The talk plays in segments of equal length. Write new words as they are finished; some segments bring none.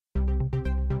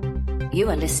You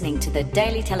are listening to the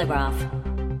Daily Telegraph.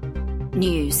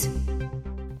 News.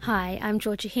 Hi, I'm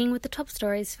Georgia Hing with the top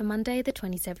stories for Monday, the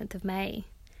 27th of May.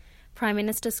 Prime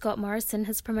Minister Scott Morrison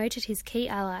has promoted his key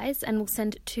allies and will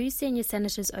send 2 senior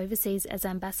senators overseas as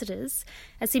ambassadors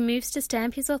as he moves to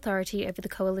stamp his authority over the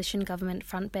coalition government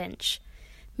frontbench.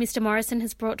 Mr Morrison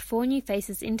has brought 4 new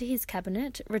faces into his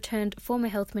cabinet, returned former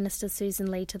Health Minister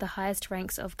Susan Lee to the highest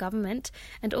ranks of government,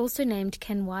 and also named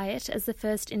Ken Wyatt as the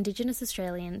first Indigenous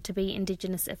Australian to be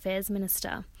Indigenous Affairs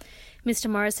Minister. Mr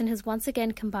Morrison has once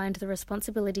again combined the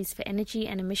responsibilities for energy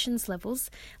and emissions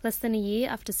levels less than a year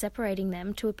after separating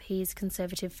them to appease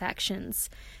Conservative factions.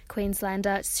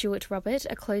 Queenslander Stuart Robert,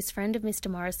 a close friend of Mr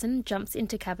Morrison, jumps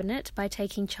into cabinet by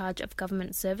taking charge of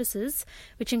government services,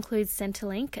 which includes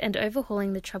Centrelink and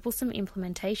overhauling the troublesome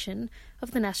implementation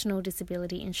of the National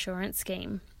Disability Insurance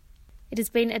Scheme. It has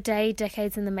been a day,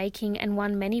 decades in the making, and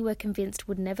one many were convinced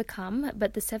would never come,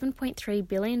 but the $7.3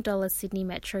 billion Sydney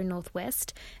Metro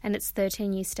Northwest and its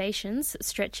 13 new stations,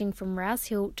 stretching from Rouse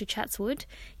Hill to Chatswood,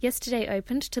 yesterday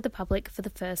opened to the public for the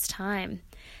first time.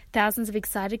 Thousands of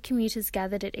excited commuters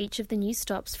gathered at each of the new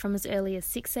stops from as early as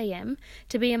 6 a.m.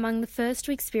 to be among the first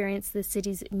to experience the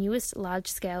city's newest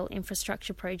large-scale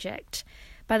infrastructure project.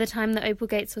 By the time the Opal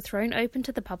gates were thrown open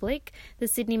to the public, the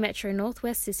Sydney Metro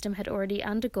Northwest system had already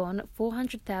undergone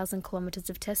 400,000 kilometres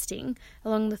of testing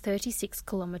along the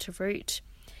 36-kilometre route.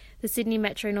 The Sydney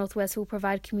Metro Northwest will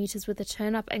provide commuters with a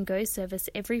turn-up and go service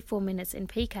every 4 minutes in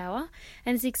peak hour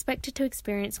and is expected to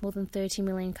experience more than 30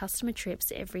 million customer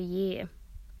trips every year.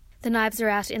 The knives are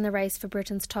out in the race for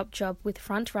Britain's top job, with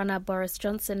front-runner Boris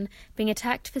Johnson being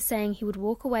attacked for saying he would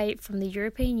walk away from the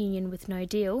European Union with no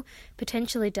deal,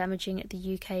 potentially damaging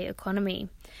the UK economy.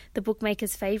 The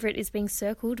bookmaker's favourite is being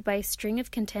circled by a string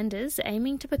of contenders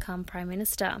aiming to become Prime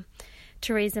Minister.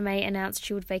 Theresa May announced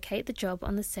she would vacate the job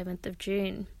on the 7th of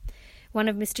June. One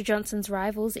of Mr Johnson's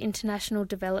rivals, International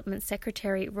Development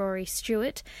Secretary Rory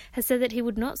Stewart, has said that he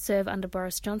would not serve under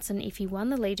Boris Johnson if he won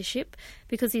the leadership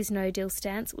because his no-deal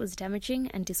stance was damaging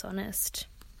and dishonest.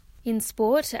 In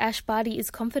sport, Ash Barty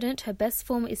is confident her best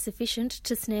form is sufficient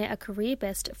to snare a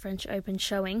career-best French Open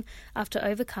showing after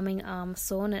overcoming arm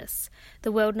soreness.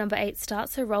 The world number 8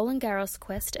 starts her Roland Garros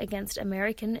quest against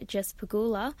American Jess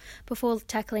Pegula before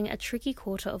tackling a tricky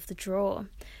quarter of the draw.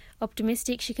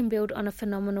 Optimistic she can build on a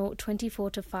phenomenal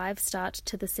 24-5 start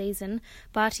to the season,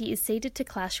 Barty is seeded to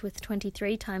clash with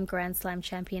 23-time Grand Slam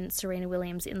champion Serena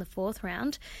Williams in the 4th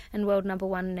round and world number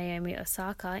 1 Naomi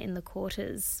Osaka in the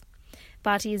quarters.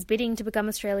 Barty is bidding to become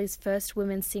Australia's first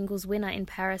women's singles winner in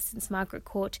Paris since Margaret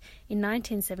Court in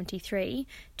 1973,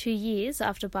 2 years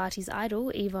after Barty's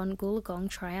idol Yvonne Goolagong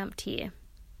triumphed here.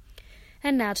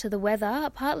 And now to the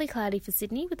weather. Partly cloudy for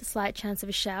Sydney with a slight chance of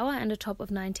a shower and a top of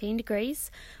 19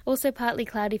 degrees. Also partly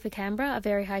cloudy for Canberra, a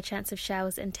very high chance of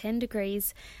showers and 10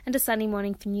 degrees. And a sunny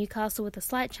morning for Newcastle with a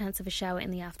slight chance of a shower in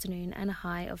the afternoon and a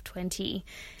high of 20.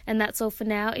 And that's all for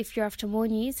now. If you're after more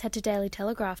news, head to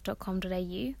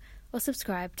dailytelegraph.com.au or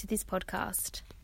subscribe to this podcast.